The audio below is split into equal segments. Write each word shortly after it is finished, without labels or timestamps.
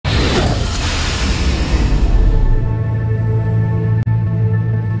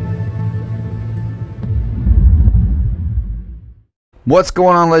What's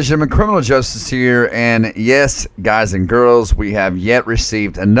going on, ladies and gentlemen? Criminal Justice here, and yes, guys and girls, we have yet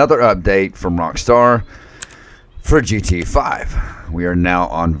received another update from Rockstar for GTA 5. We are now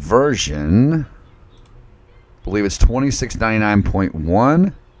on version, I believe it's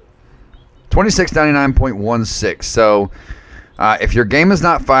 2699.1, 2699.16. So if your game is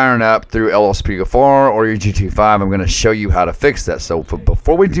not firing up through lspdfr or your GTA 5, I'm going to show you how to fix that. So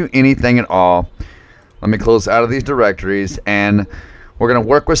before we do anything at all, let me close out of these directories, and we're going to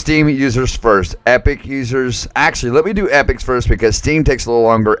work with Steam users first. Epic users, actually, let me do Epics first because Steam takes a little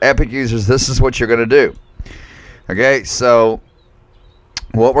longer. Epic users, this is what you're going to do. Okay, so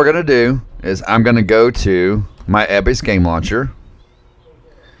what we're going to do is I'm going to go to my Epics game launcher.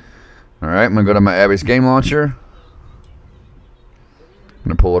 All right, I'm going to go to my Epics game launcher. I'm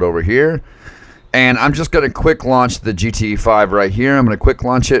going to pull it over here, and I'm just going to quick launch the GTA 5 right here. I'm going to quick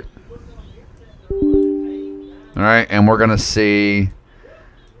launch it. Alright, and we're going to see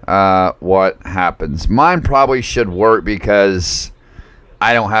what happens. Mine probably should work because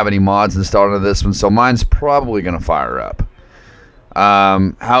I don't have any mods installed into this one, so mine's probably going to fire up.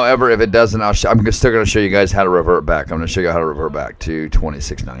 However, if it doesn't, I'm still going to show you guys how to revert back. I'm going to show you how to revert back to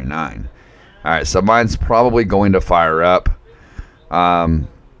 2699. Alright, so mine's probably going to fire up.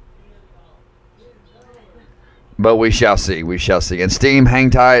 But we shall see. We shall see. And Steam,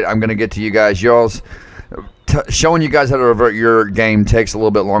 hang tight. I'm going to get to you guys. Y'all's showing you guys how to revert your game takes a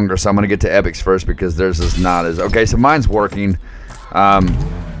little bit longer, so I'm going to get to Epics first because theirs is not as... Okay, so mine's working.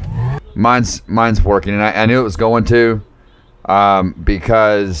 Mine's working, and I knew it was going to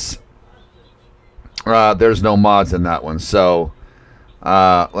because there's no mods in that one. So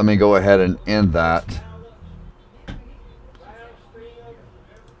let me go ahead and end that.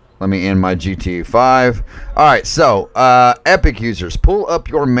 Let me end my GTA 5. Alright, so Epic users, pull up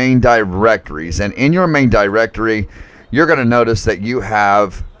your main directories, and in your main directory you're going to notice that you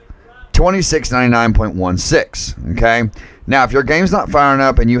have 2699.16. okay, now if your game's not firing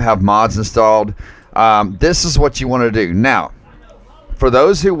up and you have mods installed, this is what you want to do. Now, for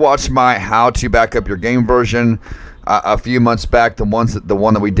those who watched my how to back up your game version a few months back, the one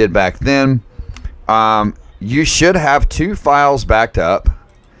that we did back then, you should have two files backed up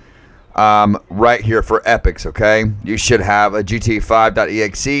right here for Epics. Okay, you should have a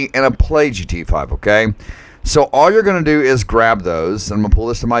GTA5.exe and a Play GTA 5. Okay, so all you're going to do is grab those. I'm going to pull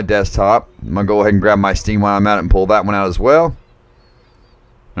this to my desktop. I'm going to go ahead and grab my Steam while I'm at it and pull that one out as well.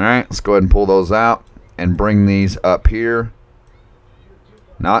 Alright, let's go ahead and pull those out and bring these up here.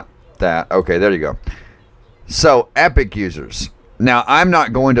 Not that. Okay, there you go. So, Epic users. Now, I'm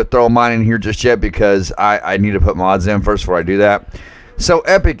not going to throw mine in here just yet because I need to put mods in first before I do that. So,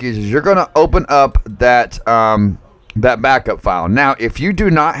 Epic users, you're going to open up that that backup file. Now, if you do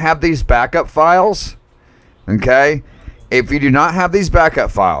not have these backup files, okay, if you do not have these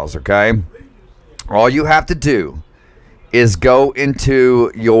backup files, okay, all you have to do is go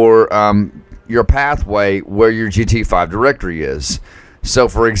into your pathway where your GTA 5 directory is. So,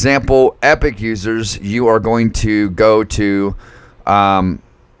 for example, Epic users, you are going to go to,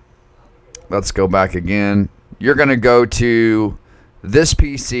 let's go back again. You're going to go to this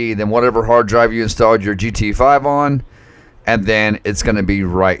PC, then whatever hard drive you installed your GTA 5 on, and then it's going to be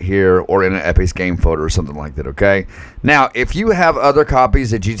right here or in an Epic's game folder or something like that, okay? Now, if you have other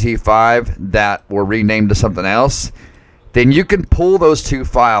copies of GTA 5 that were renamed to something else, then you can pull those two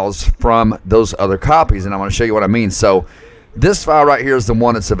files from those other copies, and I'm going to show you what I mean. So, this file right here is the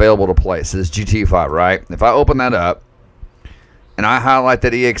one that's available to play. So, this is GTA 5, right? If I open that up, and I highlight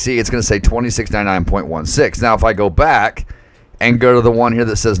that exe, it's going to say 2699.16. Now, if I go back and go to the one here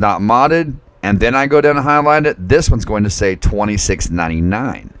that says not modded, and then I go down and highlight it, this one's going to say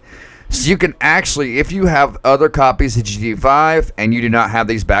 2699. So you can actually, if you have other copies of GTA 5 and you do not have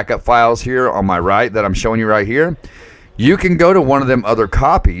these backup files here on my right that I'm showing you right here, you can go to one of them other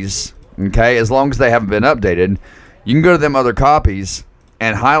copies, okay, as long as they haven't been updated. You can go to them other copies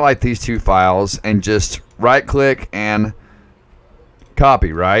and highlight these two files and just right click and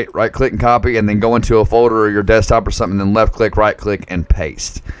copy, right click and copy, and then go into a folder or your desktop or something, then left click, right click, and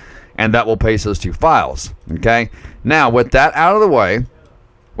paste, and that will paste those two files. Okay, now with that out of the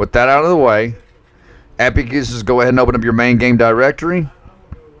way, Epic users, go ahead and open up your main game directory.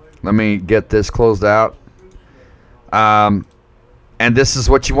 Let me get this closed out, and this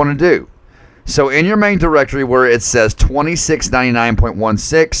is what you want to do. So in your main directory where it says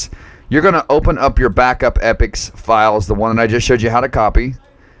 2699.16, you're going to open up your backup Epics files, the one that I just showed you how to copy.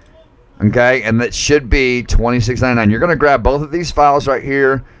 Okay, and that should be 2699. You're going to grab both of these files right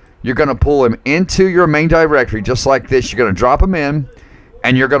here. You're going to pull them into your main directory just like this. You're going to drop them in,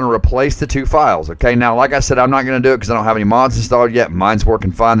 and you're going to replace the 2 files. Okay, now like I said, I'm not going to do it because I don't have any mods installed yet. Mine's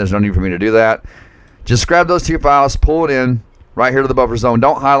working fine. There's no need for me to do that. Just grab those 2 files, pull it in right here to the buffer zone.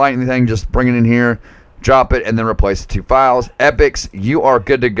 Don't highlight anything, just bring it in here, drop it, and then replace the 2 files. Epics, you are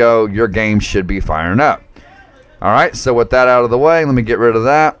good to go. Your game should be firing up. Alright, so with that out of the way, let me get rid of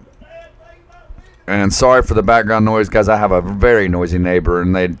that. And sorry for the background noise, guys. I have a very noisy neighbor,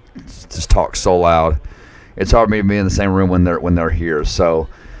 and they just talk so loud. It's hard for me to be in the same room when they're here. So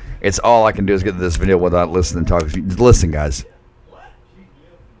it's all I can do is get to this video without listening to talk. Listen, guys.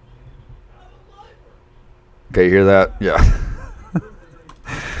 Okay, you hear that? Yeah.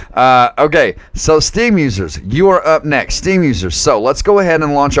 Okay, so Steam users, you are up next. Steam users, so let's go ahead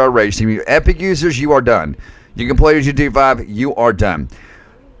and launch our Rage. Steam Epic users, you are done. You can play your GTA 5, you are done.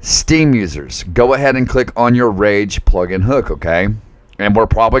 Steam users, go ahead and click on your Rage plugin hook, okay? And we're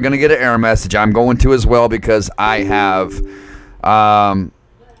probably going to get an error message. I'm going to as well because I have, I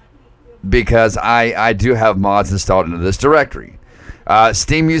do have mods installed into this directory.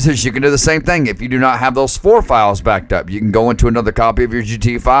 Steam users, you can do the same thing. If you do not have those 4 files backed up, you can go into another copy of your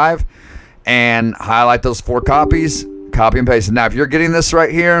GTA 5 and highlight those 4 copies, copy and paste it. Now, if you're getting this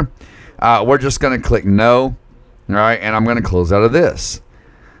right here, we're just going to click no, all right, and I'm going to close out of this.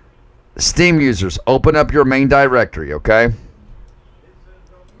 Steam users, open up your main directory, okay?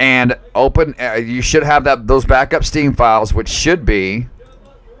 And open, you should have those backup Steam files, which should be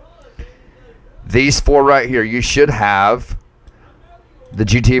these 4 right here. You should have the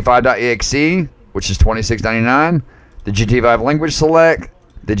GTA5.exe, which is $26.99, the GTA 5 language select,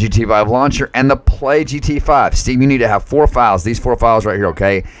 the GTA 5 launcher, and the play GTA 5. Steam, you need to have 4 files, these 4 files right here,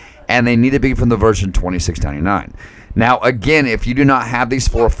 okay? And they need to be from the version $26.99. Now, again, if you do not have these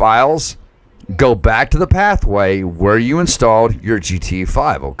 4 files, go back to the pathway where you installed your GTA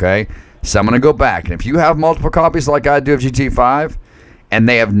 5, okay? So I'm going to go back, and if you have multiple copies like I do of GTA 5, and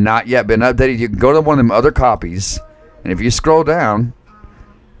they have not yet been updated, you can go to one of them other copies, and if you scroll down,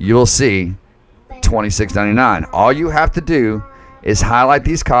 you will see $26.99. All you have to do is highlight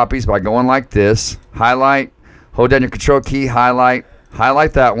these copies by going like this. Highlight, hold down your control key, highlight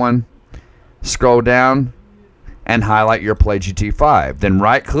that one, scroll down, and highlight your Play GTA 5. Then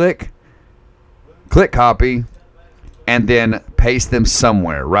right click, click copy, and then paste them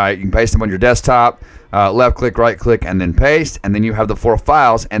somewhere, right? You can paste them on your desktop, left click, right click, and then paste, and then you have the 4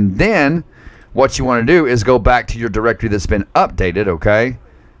 files. And then what you want to do is go back to your directory that's been updated, okay?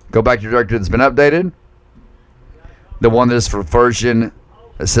 Go back to your directory that's been updated. The one that is for version,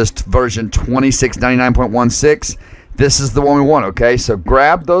 it says version 2699.16. This is the one we want, okay? So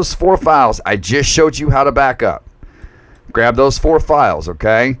grab those 4 files. I just showed you how to back up. Grab those 4 files,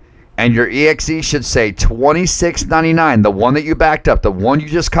 okay? And your exe should say $26.99. The one that you backed up, the one you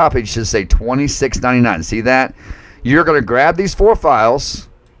just copied, should say $26.99. See that? You're going to grab these 4 files,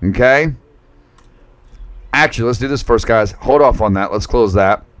 okay? Actually, let's do this first, guys. Hold off on that. Let's close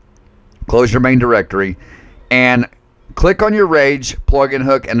that. Close your main directory. And click on your Rage plugin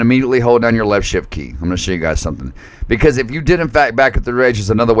hook and immediately hold down your left shift key. I'm going to show you guys something. Because if you did, in fact, back up the Rage,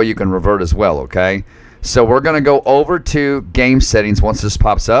 there's another way you can revert as well, okay? So we're going to go over to game settings once this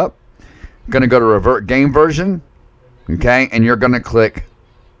pops up. Going to go to revert game version, okay? And you're going to click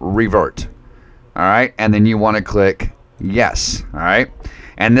revert, all right? And then you want to click yes, all right?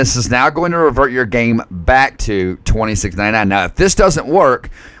 And this is now going to revert your game back to $26.99. Now, if this doesn't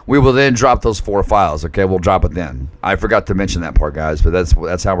work, we will then drop those 4 files, okay? We'll drop it then. I forgot to mention that part, guys, but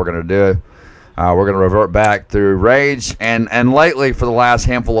that's how we're going to do it. We're going to revert back through Rage, and lately for the last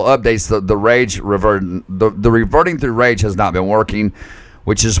handful of updates, the reverting through Rage has not been working,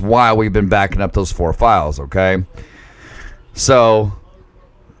 which is why we've been backing up those 4 files, okay? So,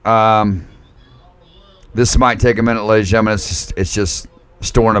 this might take a minute, ladies and gentlemen. It's just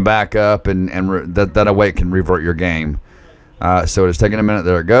storing a backup, and that way it can revert your game. So it's taking a minute.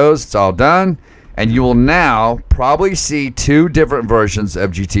 There it goes. It's all done. And you will now probably see 2 different versions of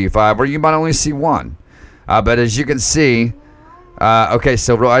GTA 5, or you might only see 1. But as you can see, okay,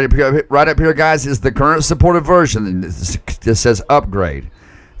 so right up here, guys, is the current supported version. This says upgrade.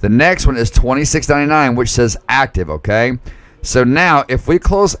 The next one is $26.99, which says active, okay? So now, if we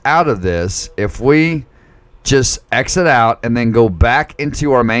close out of this, if we just exit out and then go back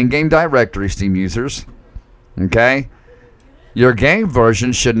into our main game directory, Steam users, okay? Your game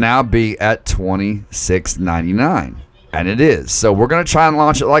version should now be at $26.99, and it is. So we're going to try and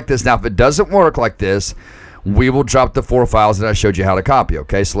launch it like this. Now, if it doesn't work like this, we will drop the 4 files that I showed you how to copy,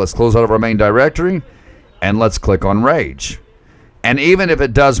 okay? So let's close out of our main directory, and let's click on Rage. And even if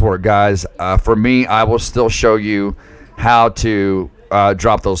it does work, guys, for me, I will still show you how to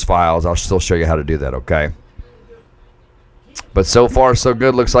drop those files. I'll still show you how to do that, okay? But so far, so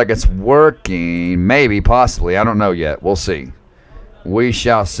good. Looks like it's working. Maybe, possibly. I don't know yet. We'll see. We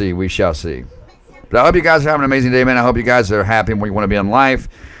shall see. We shall see. But I hope you guys are having an amazing day, man. I hope you guys are happy where you want to be in life,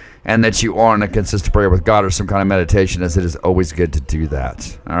 and that you are in a consistent prayer with God or some kind of meditation, as it is always good to do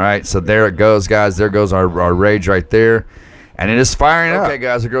that. All right? So there it goes, guys. There goes our rage right there. And it is firing up. Okay,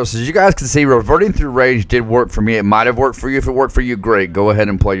 guys and girls, as you guys can see, reverting through rage did work for me. It might have worked for you. If it worked for you, great. Go ahead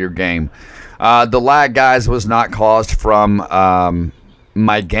and play your game. The lag, guys, was not caused from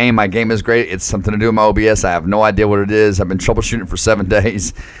my game. My game is great. It's something to do with my OBS. I have no idea what it is. I've been troubleshooting for 7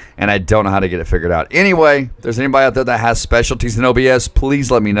 days, and I don't know how to get it figured out. Anyway, if there's anybody out there that has specialties in OBS,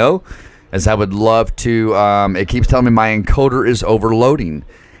 please let me know, as I would love to. It keeps telling me my encoder is overloading,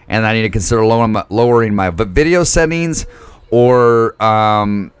 and I need to consider lowering my video settings, or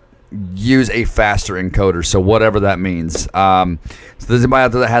use a faster encoder, so whatever that means. So there's anybody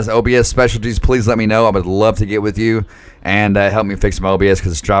out there that has OBS specialties, please let me know. I would love to get with you and help me fix my OBS,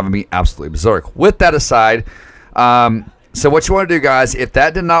 because it's driving me absolutely berserk. With that aside, so what you want to do, guys, if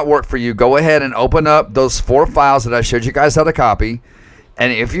that did not work for you, go ahead and open up those 4 files that I showed you guys how to copy.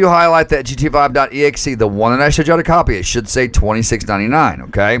 And if you highlight that gt5.exe, the one that I showed you how to copy, it should say $26.99,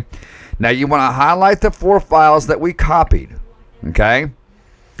 okay? Now you want to highlight the 4 files that we copied, okay?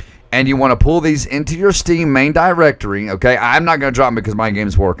 And you want to pull these into your Steam main directory, okay? I'm not going to drop them because my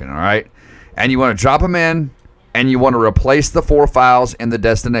game's working, all right? And you want to drop them in, and you want to replace the 4 files in the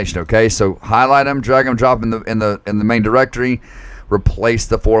destination, okay? So highlight them, drag them, drop them in the main directory, replace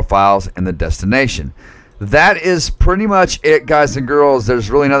the 4 files in the destination. That is pretty much it, guys and girls. There's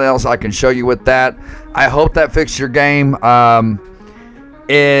really nothing else I can show you with that. I hope that fixed your game.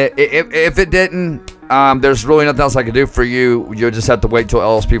 If it didn't, there's really nothing else I can do for you. You'll just have to wait till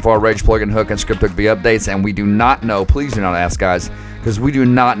lspdfr Rage Plugin Hook and ScriptHook V updates, and we do not know. Please do not ask, guys, because we do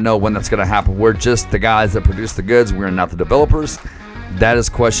not know when that's going to happen. We're just the guys that produce the goods. We're not the developers. That is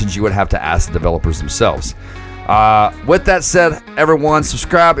questions you would have to ask the developers themselves. With that said, everyone,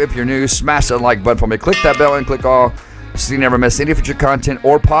 subscribe if you're new. Smash that like button for me. Click that bell and click all, so you never miss any future content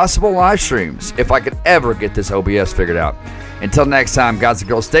or possible live streams, if I could ever get this OBS figured out. Until next time, guys and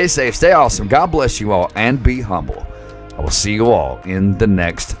girls, stay safe, stay awesome. God bless you all, and be humble. I will see you all in the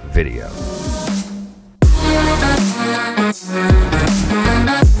next video.